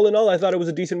 all in all, I thought it was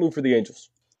a decent move for the Angels.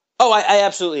 Oh, I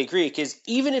absolutely agree, because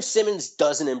even if Simmons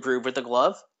doesn't improve with the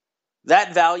glove,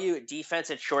 that value at defense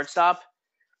at shortstop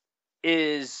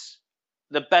is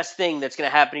the best thing that's going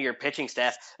to happen to your pitching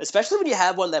staff, especially when you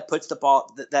have one that puts the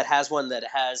ball, that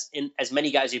has in as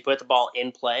many guys who put the ball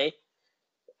in play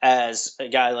as a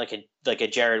guy like a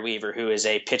Jared Weaver, who is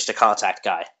a pitch to contact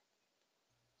guy.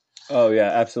 Oh yeah,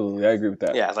 absolutely. I agree with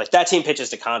that. Yeah, like that team pitches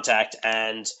to contact,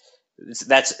 and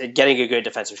that's getting a good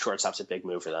defensive shortstop's a big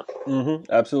move for them.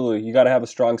 Mm-hmm, absolutely. You got to have a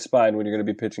strong spine when you're going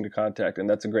to be pitching to contact, and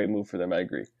that's a great move for them. I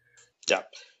agree. Yeah.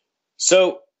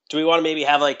 So, do we want to maybe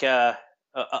have like a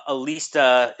least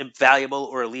valuable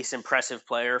or a least impressive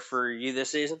player for you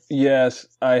this season? Yes,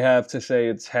 I have to say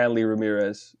it's Hanley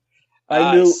Ramirez.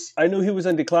 I knew he was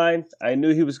in decline. I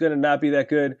knew he was going to not be that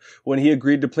good. When he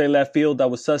agreed to play left field,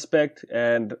 that was suspect,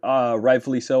 and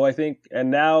rightfully so, I think. And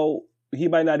now he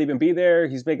might not even be there.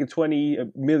 He's making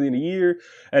 $20 million a year,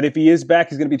 and if he is back,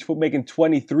 he's going to be making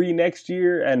 23 next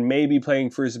year, and maybe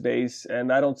playing first base.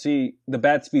 And I don't see the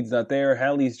bat speed's not there.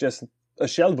 Hanley's just a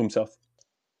shell of himself.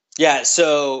 Yeah.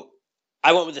 So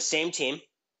I went with the same team,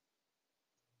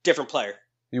 different player.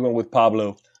 You went with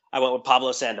Pablo. I went with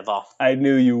Pablo Sandoval. I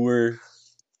knew you were.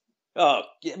 Oh,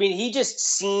 I mean, he just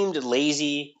seemed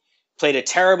lazy. Played a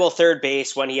terrible third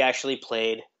base when he actually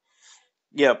played.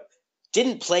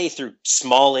 Didn't play through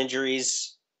small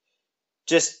injuries.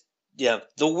 Just, the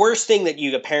worst thing that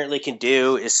you apparently can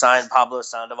do is sign Pablo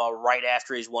Sandoval right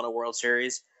after he's won a World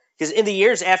Series. Because in the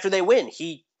years after they win,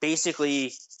 he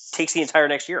basically takes the entire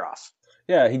next year off.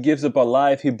 Yeah, he gives up on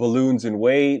life. He balloons in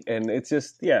weight. And it's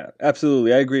just,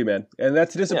 absolutely. I agree, man. And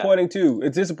that's disappointing, too.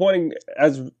 It's disappointing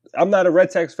as I'm not a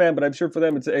Red Sox fan, but I'm sure for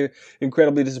them it's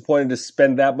incredibly disappointing to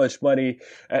spend that much money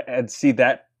and see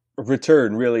that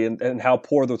return, really, and how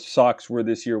poor the Sox were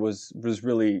this year was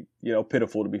really,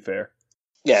 pitiful, to be fair.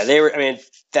 Yeah,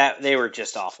 they were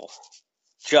just awful.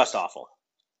 Just awful.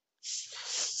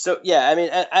 So,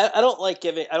 I don't like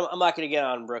giving – I'm not going to get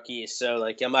on rookies, so,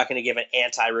 I'm not going to give an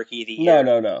anti-rookie of the year.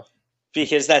 No.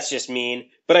 Because that's just mean.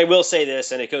 But I will say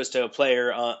this, and it goes to a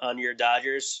player on your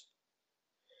Dodgers.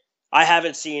 I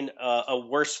haven't seen a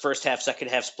worse first half, second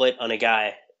half split on a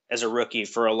guy as a rookie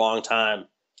for a long time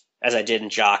as I did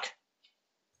in Jock.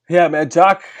 Yeah, man,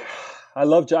 Jock. I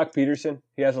love Jock Peterson.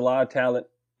 He has a lot of talent.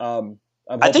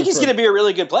 I think he's going to be a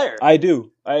really good player. I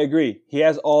do. I agree. He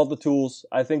has all the tools.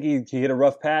 I think he hit a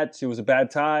rough patch. It was a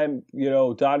bad time.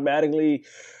 Don Mattingly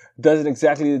didn't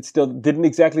exactly instill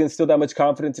that much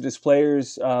confidence in his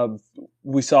players.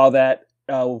 We saw that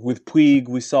with Puig.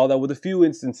 We saw that with a few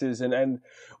instances, and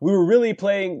we were really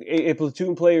playing a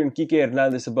platoon player in Kike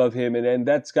Hernandez above him, and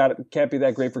can't be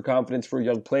that great for confidence for a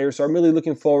young player. So I'm really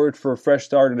looking forward for a fresh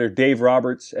start under Dave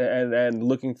Roberts, and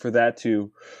looking for that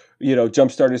to,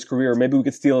 jumpstart his career. Maybe we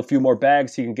could steal a few more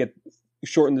bags. He can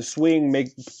shorten the swing, make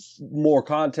more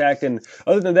contact. And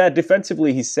other than that,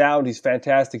 defensively, he's sound. He's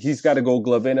fantastic. He's got a Gold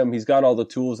Glove in him. He's got all the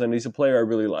tools, and he's a player I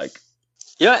really like.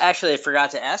 Actually, I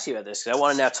forgot to ask you about this, because I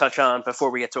want to now touch on,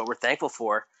 before we get to what we're thankful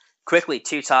for, quickly,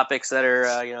 2 topics that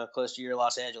are close to your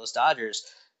Los Angeles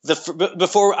Dodgers.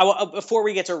 Before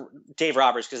we get to Dave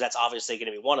Roberts, because that's obviously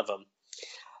going to be one of them.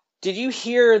 Did you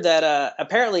hear that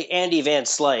apparently Andy Van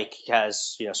Slyke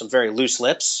has some very loose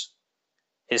lips?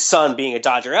 His son, being a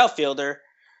Dodger outfielder,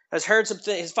 has heard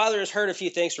his father has heard a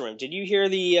few things from him. Did you hear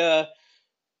the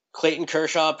Clayton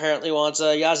Kershaw apparently wants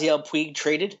Yasiel Puig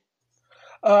traded?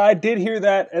 I did hear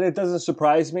that, and it doesn't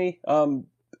surprise me.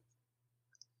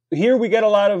 Here we get a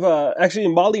lot of, actually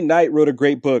Molly Knight wrote a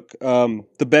great book,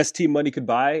 The Best Team Money Could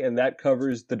Buy, and that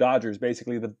covers the Dodgers,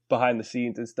 basically the behind the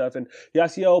scenes and stuff. And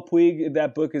Yasiel Puig,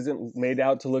 that book isn't made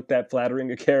out to look that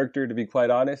flattering a character, to be quite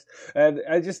honest. And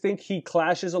I just think he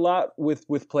clashes a lot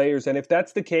with players. And if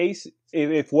that's the case,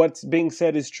 if what's being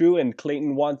said is true and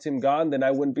Clayton wants him gone, then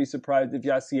I wouldn't be surprised if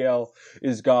Yasiel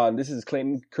is gone. This is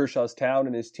Clayton Kershaw's town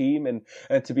and his team. And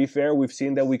to be fair, we've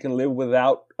seen that we can live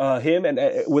without him and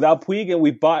without Puig. And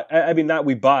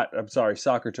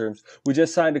soccer terms. We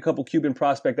just signed a couple Cuban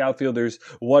prospect outfielders.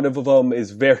 One of them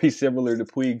is very similar to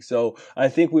Puig. So I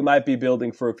think we might be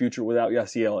building for a future without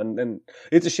Yasiel. And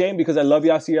it's a shame, because I love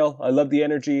Yasiel. I love the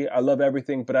energy. I love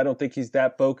everything, but I don't think he's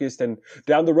that focused. And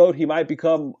down the road, he might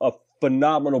become a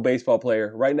phenomenal baseball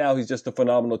player. Right now, he's just a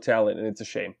phenomenal talent, and it's a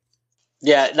shame.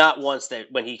 Yeah, not once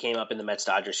that when he came up in the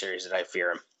Mets-Dodgers series did I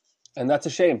fear him. And that's a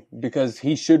shame because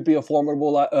he should be a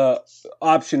formidable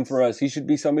option for us. He should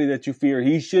be somebody that you fear.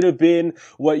 He should have been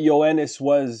what Yoenis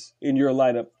was in your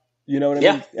lineup. You know what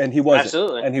I mean? And he wasn't.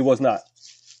 Absolutely. And he was not.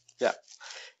 Yeah.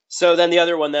 So then the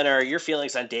other one then are your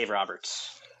feelings on Dave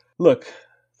Roberts. Look,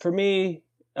 for me,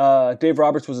 Dave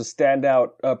Roberts was a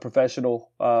standout professional.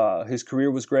 His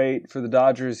career was great for the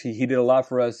Dodgers. He did a lot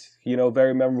for us,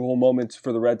 very memorable moments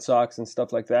for the Red Sox and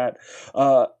stuff like that.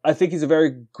 I think he's a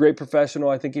very great professional.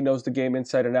 I think he knows the game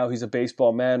inside and out. He's a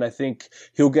baseball man. I think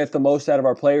he'll get the most out of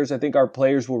our players. I think our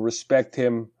players will respect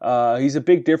him. He's a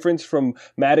big difference from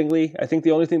Mattingly. I think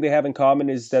the only thing they have in common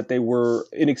is that they were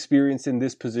inexperienced in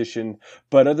this position.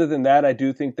 But other than that, I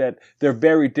do think that they're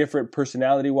very different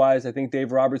personality-wise. I think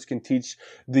Dave Roberts can teach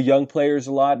the young players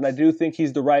a lot, and I do think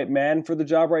he's the right man for the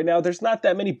job right now. There's not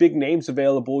that many big names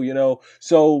available,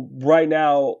 so right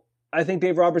now I think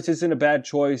Dave Roberts isn't a bad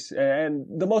choice, and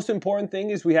the most important thing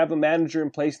is we have a manager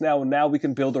in place now, and now we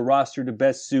can build a roster to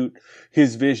best suit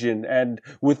his vision. And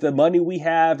with the money we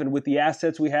have and with the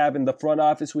assets we have and the front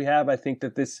office we have, I think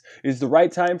that this is the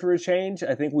right time for a change.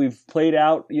 I think we've played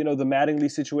out, the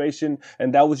Mattingly situation,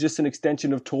 and that was just an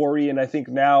extension of Torrey, and I think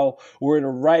now we're in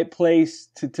a right place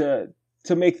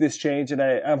to make this change, and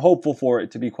I'm hopeful for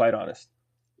it, to be quite honest.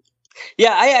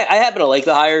 Yeah, I happen to like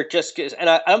the hire just because, and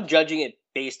I'm judging it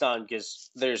based on because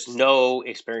there's no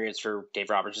experience for Dave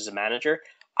Roberts as a manager.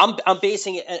 I'm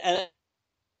basing it,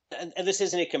 and this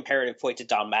isn't a comparative point to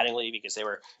Don Mattingly because they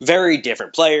were very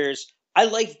different players. I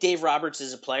like Dave Roberts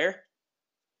as a player.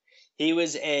 He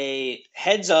was a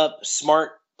heads-up,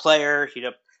 smart player.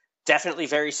 Definitely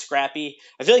very scrappy.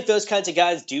 I feel like those kinds of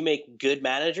guys do make good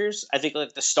managers. I think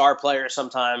like the star players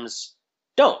sometimes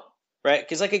don't, right?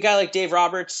 Because like a guy like Dave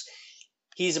Roberts,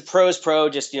 he's a pro's pro,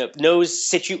 just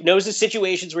knows the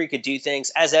situations where he could do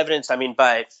things, as evidenced,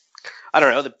 by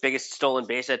the biggest stolen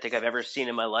base I think I've ever seen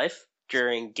in my life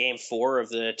during Game 4 of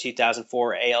the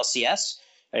 2004 ALCS.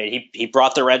 He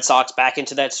brought the Red Sox back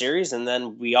into that series, and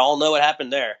then we all know what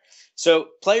happened there. So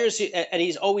players, and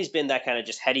he's always been that kind of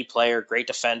just heady player, great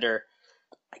defender.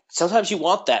 Sometimes you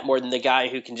want that more than the guy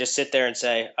who can just sit there and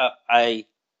say, I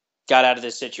got out of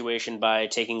this situation by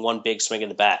taking one big swing of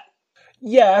the bat.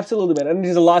 Yeah, absolutely, man. And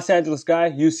he's a Los Angeles guy,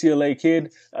 UCLA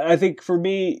kid. I think for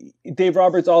me, Dave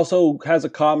Roberts also has a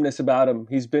calmness about him.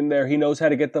 He's been there. He knows how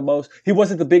to get the most. He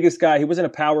wasn't the biggest guy. He wasn't a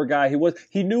power guy.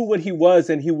 He knew what he was,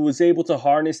 and he was able to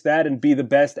harness that and be the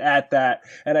best at that.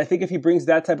 And I think if he brings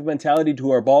that type of mentality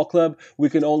to our ball club, we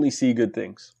can only see good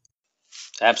things.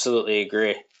 Absolutely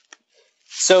agree.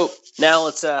 So now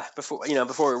let's before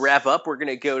we wrap up, we're going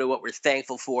to go to what we're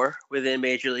thankful for within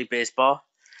Major League Baseball.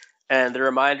 And the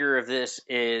reminder of this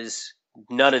is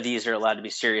none of these are allowed to be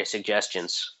serious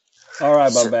suggestions. All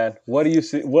right, my man. What are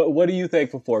you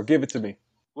thankful for? Give it to me.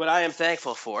 What I am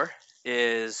thankful for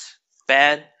is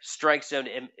bad strike zone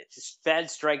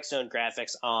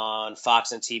graphics on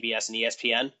Fox and TBS and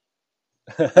ESPN,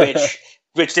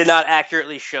 which did not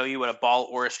accurately show you what a ball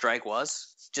or a strike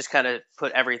was. Just kind of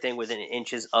put everything within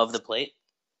inches of the plate.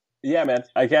 Yeah, man,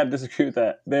 I can't disagree with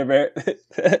that. They're very.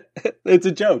 It's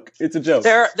a joke. It's a joke.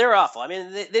 They're awful.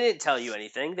 They didn't tell you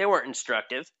anything. They weren't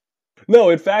instructive. No,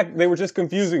 in fact, they were just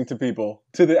confusing to people.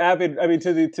 To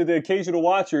the occasional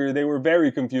watcher, they were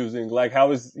very confusing. Like,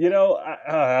 how is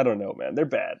I don't know, man. They're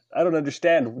bad. I don't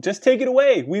understand. Just take it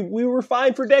away. We were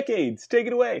fine for decades. Take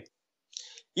it away.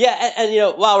 Yeah,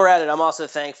 and while we're at it, I'm also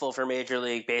thankful for Major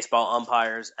League Baseball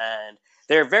umpires and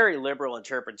their very liberal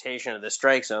interpretation of the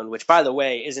strike zone, which, by the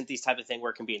way, isn't these type of thing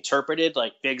where it can be interpreted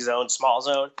like big zone, small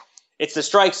zone. It's the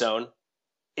strike zone.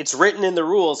 It's written in the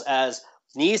rules as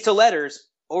knees to letters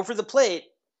over the plate.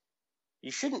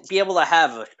 You shouldn't be able to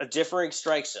have a differing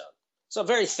strike zone. So I'm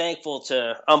very thankful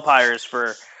to umpires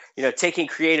for, taking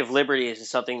creative liberties into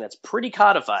something that's pretty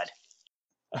codified.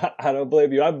 I don't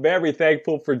blame you. I'm very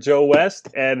thankful for Joe West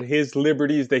and his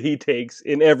liberties that he takes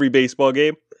in every baseball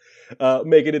game.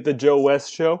 Making it the Joe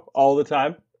West show all the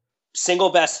time. Single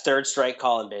best third strike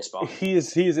call in baseball. He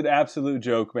is an absolute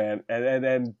joke, man.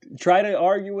 And try to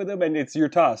argue with him, and it's your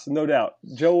toss, no doubt.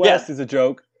 Joe West is a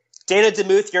joke. Dana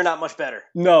DeMuth, you're not much better.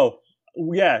 No.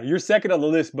 Yeah, you're second on the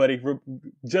list, buddy.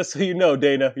 Just so you know,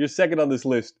 Dana, you're second on this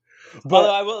list. But,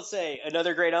 although I will say,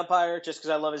 another great umpire, just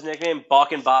because I love his nickname,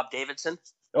 Balkin Bob Davidson.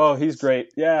 Oh, he's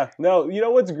great. Yeah. No, you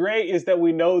know what's great is that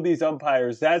we know these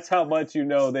umpires. That's how much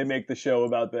they make the show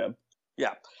about them.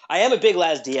 Yeah. I am a big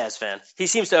Laz Diaz fan. He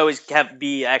seems to always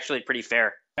be actually pretty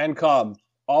fair. And calm.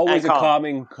 Always a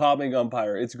calming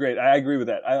umpire. It's great. I agree with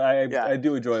that. I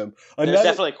do enjoy him. There's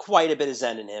definitely quite a bit of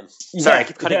zen in him. Sorry, I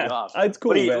keep cutting you off. It's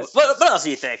cool, man. What else are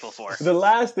you thankful for? The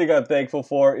last thing I'm thankful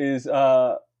for is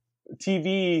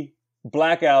TV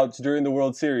blackouts during the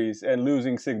World Series and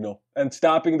losing signal and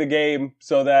stopping the game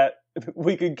so that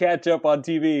we can catch up on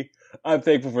TV. I'm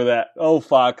thankful for that. Oh,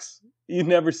 Fox, you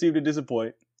never seem to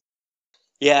disappoint.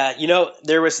 Yeah,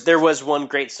 there was one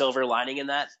great silver lining in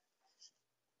that.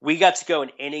 We got to go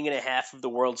an inning and a half of the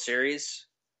World Series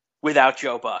without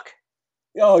Joe Buck.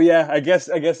 Oh yeah, I guess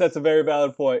that's a very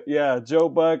valid point. Yeah, Joe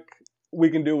Buck,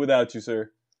 we can do without you, sir.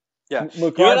 Yeah,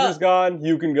 McCarthy's gone.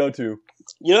 You can go too.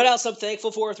 You know what else I'm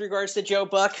thankful for with regards to Joe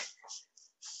Buck?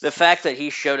 The fact that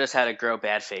he showed us how to grow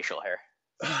bad facial hair.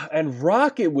 And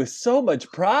rock it with so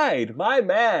much pride. My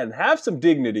man, have some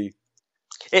dignity.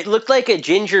 It looked like a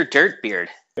ginger dirt beard.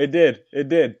 It did.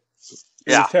 It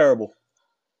was terrible.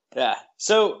 Yeah.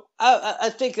 So I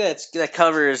think that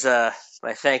covers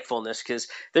my thankfulness, because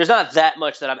there's not that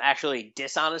much that I'm actually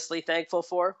dishonestly thankful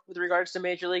for with regards to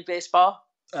Major League Baseball.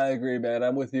 I agree, man.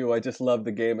 I'm with you. I just love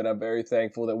the game, and I'm very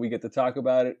thankful that we get to talk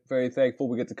about it. Very thankful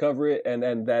we get to cover it,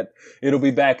 and that it'll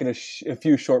be back in a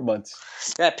few short months.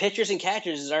 Yeah, pitchers and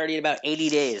catchers is already in about 80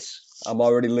 days. I'm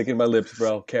already licking my lips,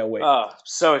 bro. Can't wait. Oh,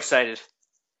 so excited.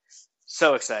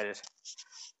 So excited.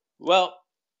 Well,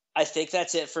 I think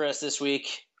that's it for us this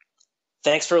week.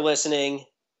 Thanks for listening.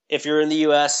 If you're in the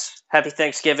U.S., happy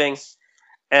Thanksgiving.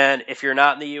 And if you're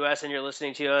not in the U.S. and you're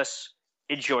listening to us,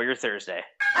 enjoy your Thursday.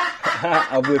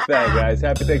 I'm with that, guys.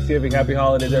 Happy Thanksgiving. Happy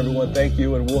holidays, everyone. Thank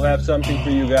you. And we'll have something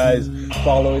for you guys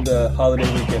following the holiday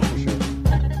weekend for sure.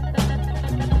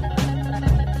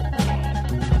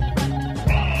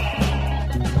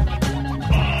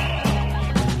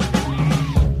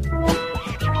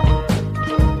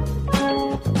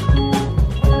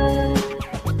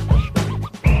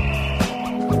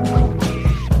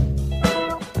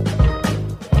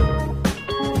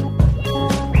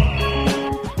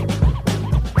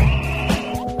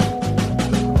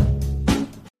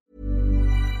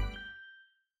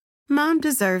 Mom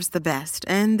deserves the best,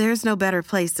 and there's no better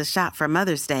place to shop for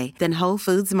Mother's Day than Whole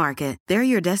Foods Market. They're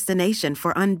your destination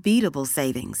for unbeatable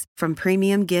savings, from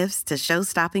premium gifts to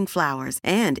show-stopping flowers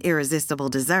and irresistible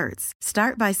desserts.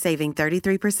 Start by saving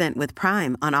 33% with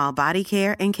Prime on all body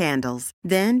care and candles.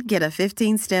 Then get a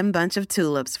 15-stem bunch of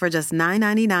tulips for just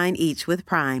 $9.99 each with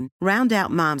Prime. Round out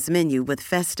Mom's menu with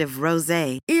festive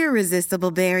rosé,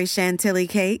 irresistible berry chantilly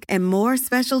cake, and more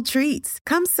special treats.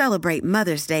 Come celebrate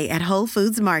Mother's Day at Whole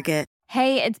Foods Market.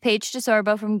 Hey, it's Paige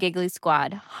DeSorbo from Giggly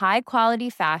Squad. High quality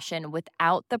fashion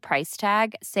without the price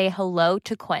tag. Say hello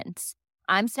to Quince.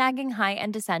 I'm snagging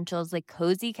high-end essentials like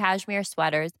cozy cashmere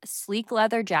sweaters, sleek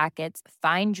leather jackets,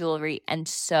 fine jewelry, and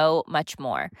so much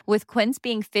more. With Quince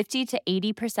being 50 to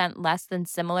 80% less than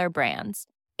similar brands.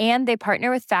 And they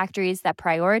partner with factories that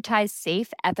prioritize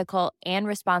safe, ethical, and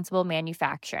responsible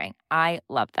manufacturing. I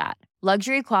love that.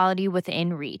 Luxury quality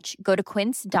within reach. Go to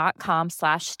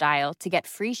quince.com/style to get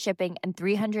free shipping and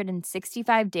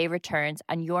 365-day returns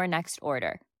on your next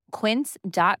order.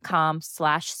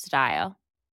 Quince.com/style.